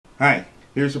Hi,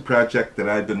 here's a project that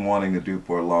I've been wanting to do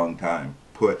for a long time.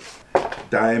 Put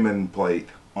diamond plate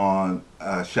on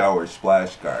a shower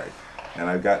splash guard. And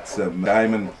I've got some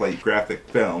diamond plate graphic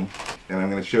film, and I'm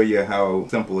going to show you how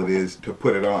simple it is to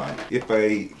put it on. If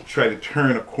I try to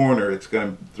turn a corner, it's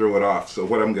going to throw it off. So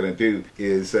what I'm going to do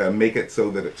is make it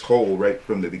so that it's whole right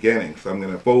from the beginning. So I'm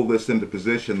going to fold this into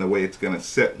position the way it's going to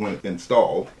sit when it's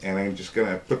installed, and I'm just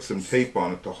going to put some tape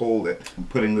on it to hold it. I'm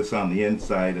putting this on the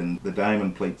inside, and the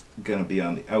diamond plate's going to be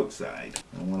on the outside.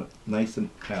 I want it nice and,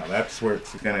 now that's where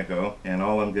it's going to go, and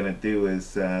all I'm going to do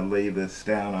is lay this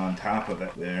down on top of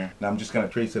it there. Now I'm just going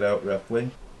to trace it out roughly.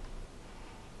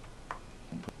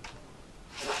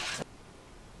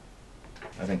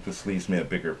 I think this leaves me a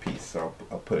bigger piece, so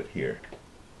I'll put it here.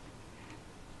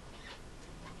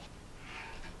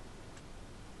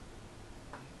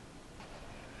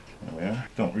 There we are.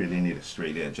 Don't really need a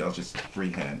straight edge, I'll just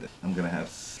freehand it. I'm going to have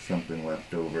something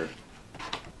left over.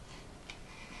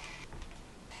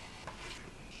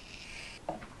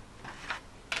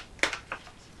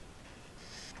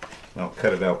 I'll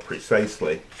cut it out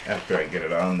precisely after I get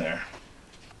it on there.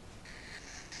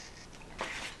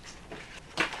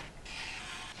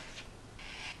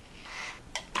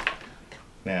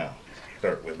 Now,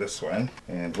 start with this one.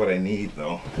 And what I need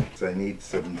though, is I need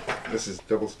some, this is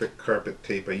double stick carpet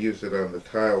tape. I used it on the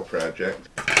tile project.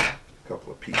 A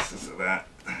couple of pieces of that.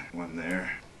 One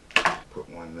there, put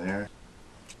one there.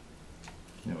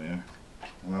 There we are.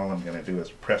 And all I'm going to do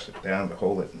is press it down to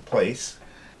hold it in place.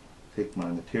 Take my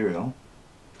material,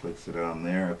 place it on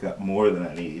there. I've got more than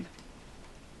I need.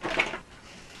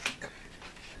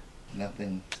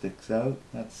 Nothing sticks out.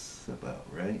 That's about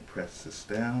right. Press this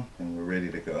down and we're ready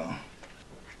to go.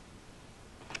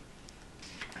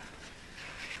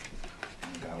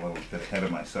 I got a little bit ahead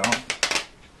of myself.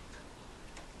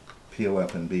 Peel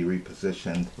up and be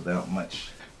repositioned without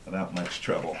much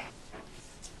trouble.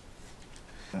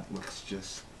 That looks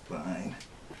just fine.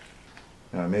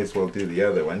 Now I may as well do the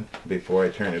other one before I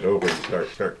turn it over and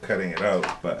start cutting it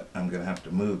out, but I'm going to have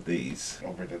to move these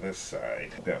over to this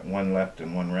side. I've got one left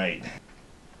and one right.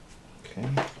 Okay.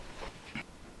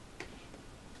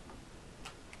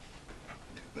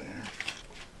 There.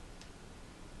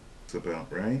 That's about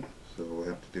right. So all I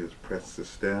have to do is press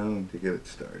this down to get it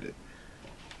started.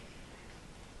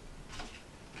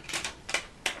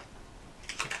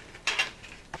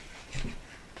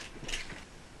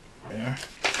 There.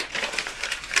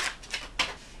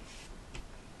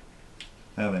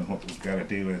 Now then what we've got to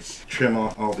do is trim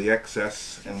off all the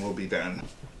excess and we'll be done.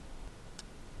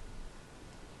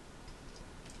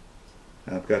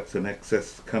 I've got some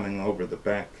excess coming over the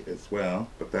back as well,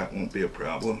 but that won't be a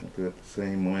problem. I'll do it the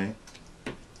same way.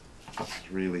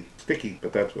 It's really sticky,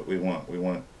 but that's what we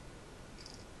want.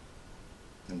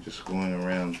 I'm just going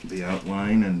around the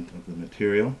outline and of the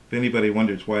material. If anybody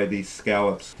wonders why these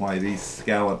scallops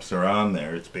are on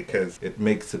there, it's because it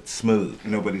makes it smooth.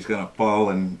 Nobody's going to fall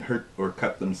and hurt or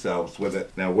cut themselves with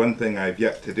it. Now one thing I've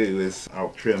yet to do is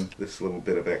I'll trim this little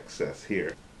bit of excess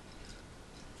here.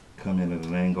 Come in at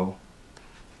an angle.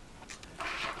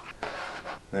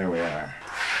 There we are.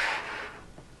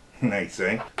 Nice,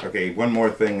 eh? Okay, one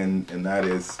more thing, and that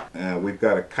is we've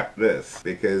got to cut this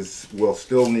because we'll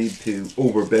still need to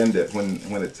overbend it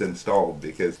when it's installed,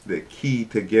 because the key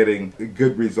to getting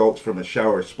good results from a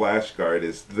shower splash guard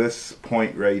is this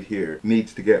point right here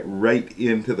needs to get right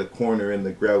into the corner in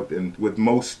the grout. And with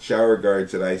most shower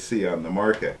guards that I see on the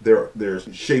market, they're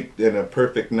shaped in a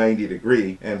perfect 90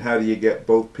 degree, and how do you get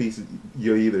both pieces?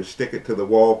 You either stick it to the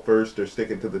wall first or stick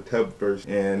it to the tub first,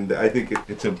 and I think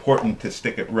it's important to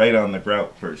stick it right on the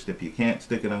grout first. If you can't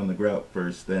stick it on the grout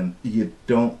first, then you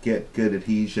don't get good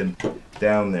adhesion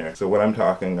down there. So what I'm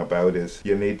talking about is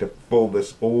you need to fold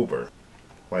this over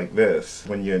like this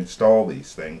when you install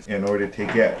these things in order to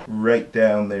get right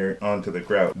down there onto the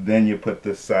grout. Then you put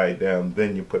this side down,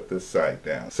 then you put this side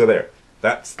down. So there.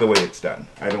 That's the way it's done.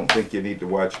 I don't think you need to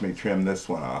watch me trim this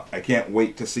one off. I can't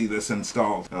wait to see this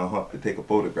installed. I'll have to take a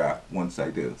photograph once I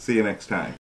do. See you next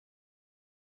time.